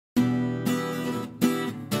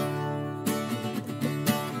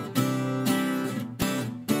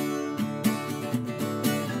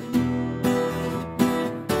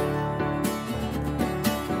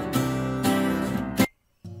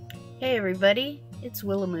everybody, it's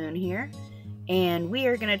Wilomoon here, and we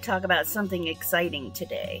are going to talk about something exciting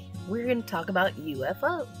today. We're going to talk about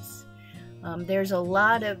UFOs. There's a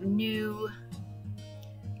lot of new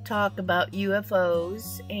talk about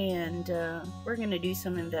UFOs, and we're going to do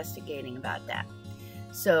some investigating about that.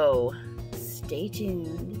 So stay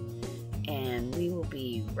tuned, and we will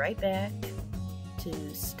be right back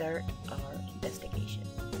to start our investigation.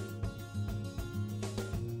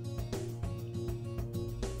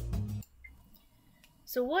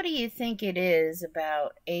 So what do you think it is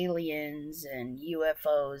about aliens and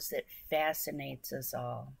UFOs that fascinates us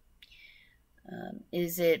all?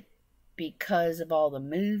 Is it because of all the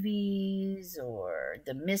movies or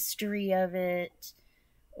the mystery of it?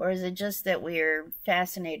 Or is it just that we're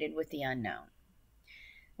fascinated with the unknown?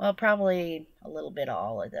 Well, probably a little bit of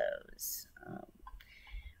all of those.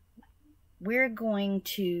 We're going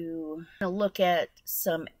to look at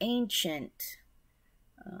some ancient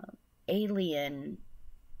alien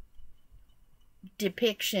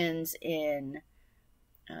depictions in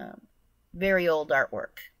very old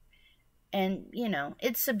artwork. And,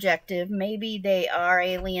 it's subjective. Maybe they are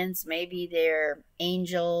aliens, maybe they're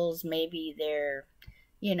angels, maybe they're,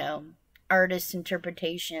 artist's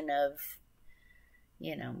interpretation of,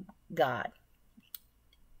 God.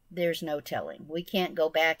 There's no telling. We can't go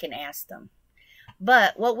back and ask them.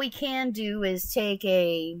 But what we can do is take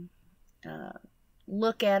a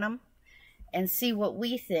look at them and see what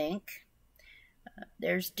we think.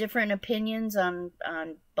 There's different opinions on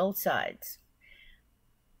both sides.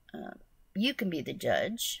 You can be the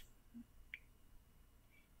judge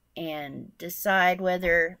and decide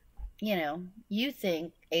whether, you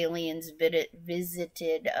think aliens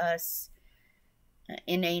visited us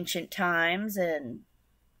in ancient times and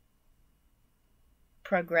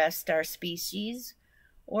progressed our species,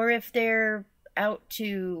 or if they're out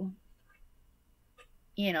to,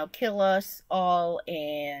 kill us all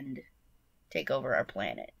and take over our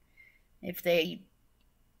planet. If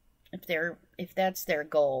that's their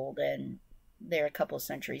goal, then they're a couple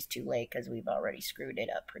centuries too late, because we've already screwed it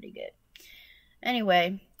up pretty good.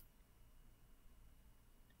 Anyway,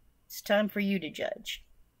 it's time for you to judge.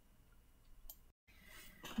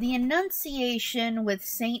 The Annunciation with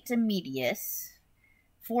Saint Emidius,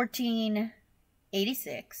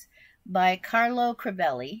 1486, by Carlo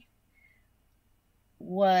Crivelli,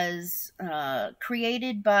 was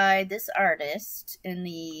created by this artist in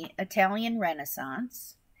the Italian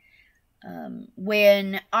Renaissance,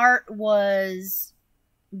 when art was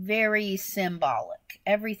very symbolic.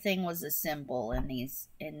 Everything was a symbol in these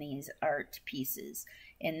art pieces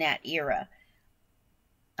in that era.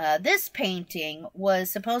 This painting was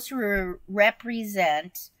supposed to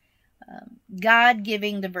represent God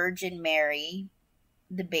giving the Virgin Mary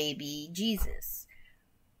the baby Jesus.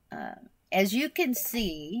 As you can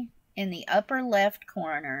see in the upper left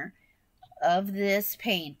corner of this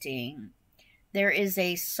painting, there is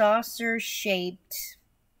a saucer-shaped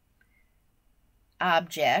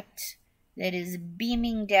object that is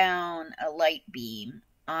beaming down a light beam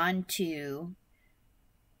onto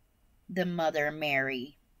the Mother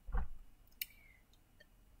Mary,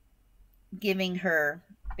 giving her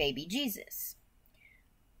baby Jesus.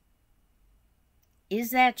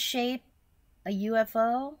 Is that shape a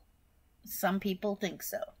UFO? Some people think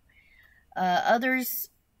so. Others,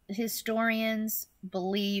 historians,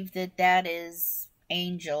 believe that that is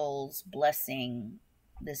angels blessing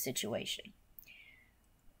the situation.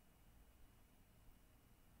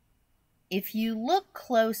 If you look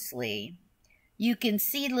closely, you can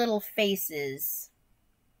see little faces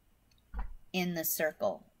in the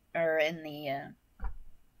circle, or in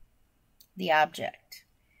the object.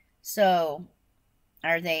 So,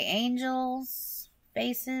 are they angels,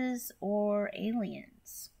 faces, or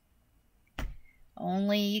aliens?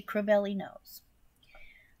 Only Crivelli knows.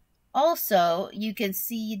 Also, you can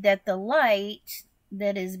see that the light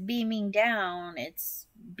that is beaming down, it's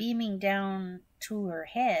beaming down to her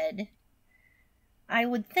head. I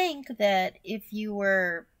would think that if you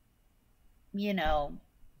were,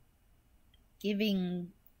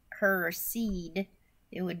 giving her a seed,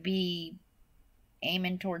 it would be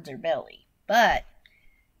aiming towards her belly. But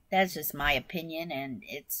that's just my opinion, and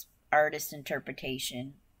it's artist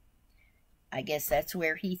interpretation. I guess that's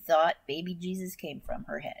where he thought baby Jesus came from,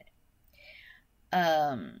 her head.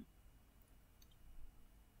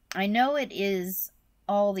 I know it is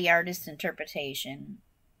all the artist's interpretation,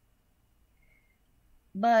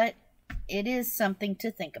 but it is something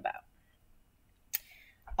to think about.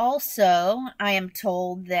 Also, I am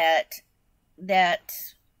told that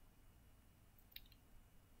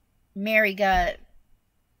Mary got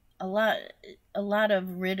a lot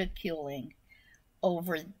of ridiculing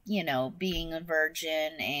over, being a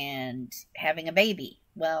virgin and having a baby.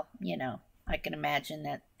 Well, I can imagine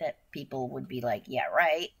that people would be like, yeah,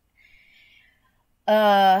 right.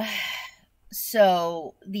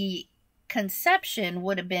 So the conception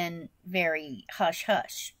would have been very hush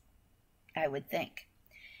hush, I would think.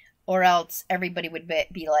 Or else everybody would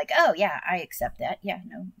be like, oh yeah, I accept that. Yeah,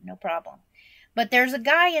 no problem. But there's a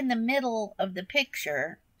guy in the middle of the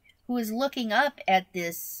picture who is looking up at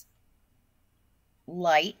this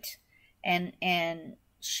light and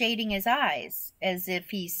shading his eyes as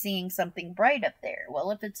if he's seeing something bright up there.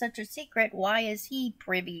 Well, if it's such a secret, why is he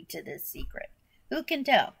privy to this secret? Who can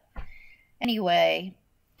tell? Anyway,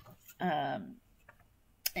 in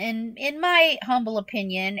my humble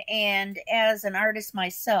opinion, and as an artist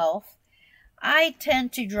myself, I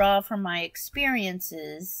tend to draw from my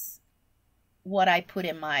experiences what I put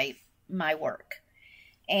in my work.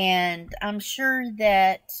 And I'm sure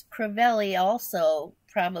that Crivelli also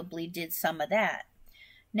probably did some of that.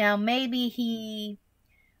 Now, maybe he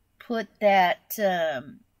put that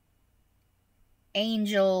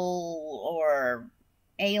angel or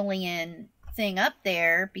alien thing up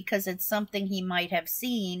there because it's something he might have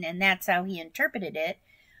seen and that's how he interpreted it,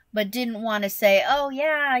 but didn't want to say, oh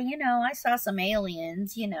yeah, I saw some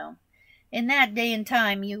aliens. In that day and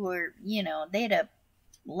time, you were, they'd have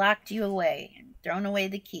locked you away and thrown away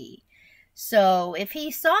the key. So if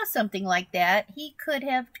he saw something like that, he could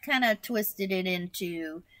have kind of twisted it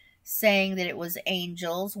into saying that it was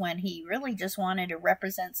angels when he really just wanted to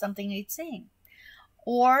represent something he'd seen.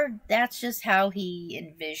 Or that's just how he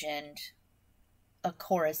envisioned a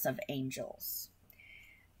chorus of angels.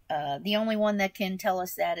 The only one that can tell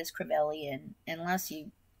us that is Crivelli, and unless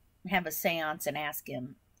you have a seance and ask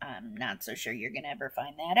him, I'm not so sure you're going to ever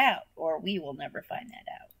find that out, or we will never find that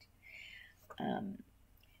out.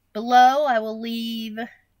 Below, I will leave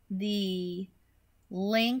the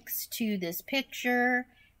links to this picture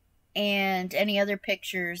and any other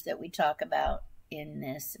pictures that we talk about in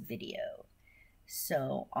this video.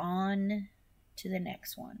 So on to the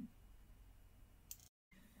next one.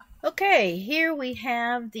 Okay, here we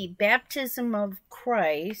have the Baptism of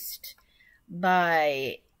Christ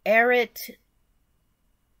by Aret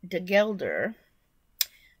de Gelder,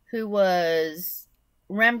 who was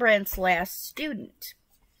Rembrandt's last student.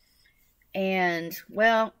 And,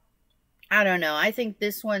 well, I don't know. I think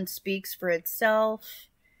this one speaks for itself.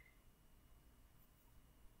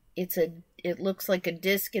 It looks like a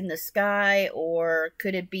disc in the sky, or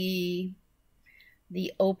could it be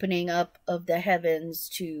the opening up of the heavens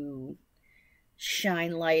to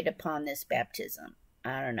shine light upon this baptism?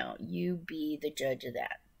 I don't know. You be the judge of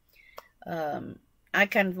that. I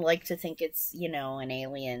kind of like to think it's, an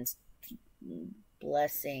alien's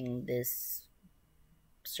blessing this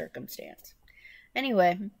circumstance.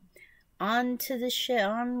 Anyway, on to the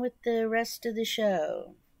show, on with the rest of the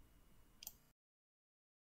show.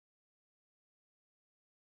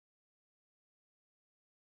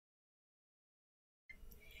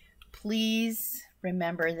 Please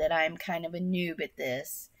remember that I'm kind of a noob at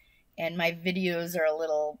this, and my videos are a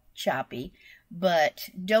little choppy, but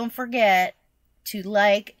don't forget to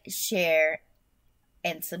like, share,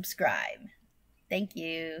 and subscribe. Thank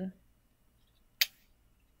you.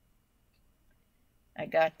 I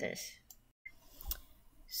got this.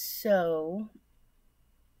 So,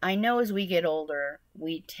 I know as we get older,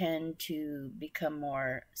 we tend to become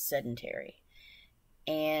more sedentary.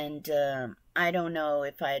 And I don't know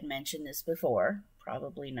if I had mentioned this before,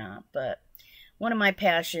 probably not, but one of my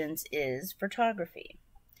passions is photography.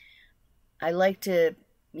 I like to,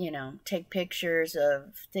 take pictures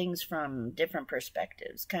of things from different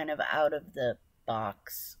perspectives, kind of out of the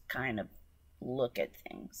box kind of look at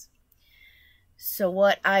things. So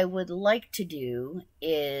what I would like to do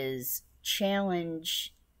is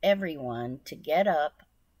challenge everyone to get up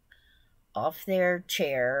off their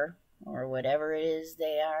chair or whatever it is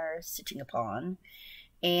they are sitting upon,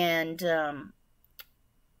 and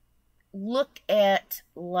look at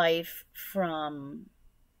life from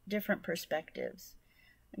different perspectives.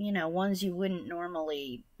 Ones you wouldn't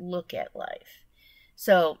normally look at life.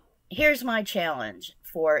 So here's my challenge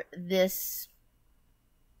for this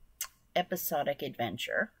episodic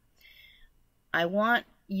adventure. I want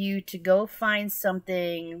you to go find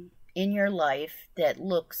something in your life that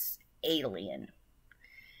looks alien,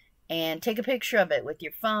 and take a picture of it with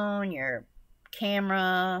your phone, your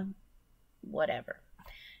camera, whatever,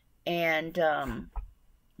 and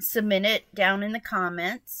submit it down in the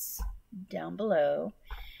comments down below,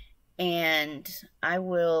 and I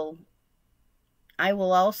will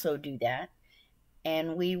also do that,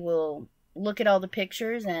 and we will look at all the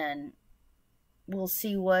pictures and we'll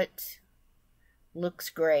see what looks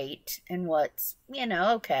great and what's,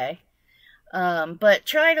 okay. But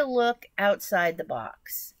try to look outside the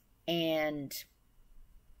box, and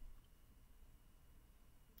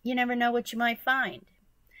you never know what you might find.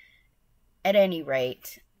 At any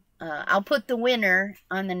rate, I'll put the winner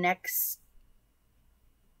on the next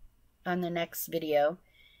video,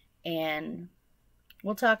 and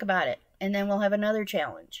we'll talk about it, and then we'll have another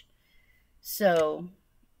challenge. So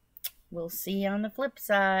we'll see you on the flip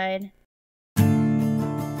side.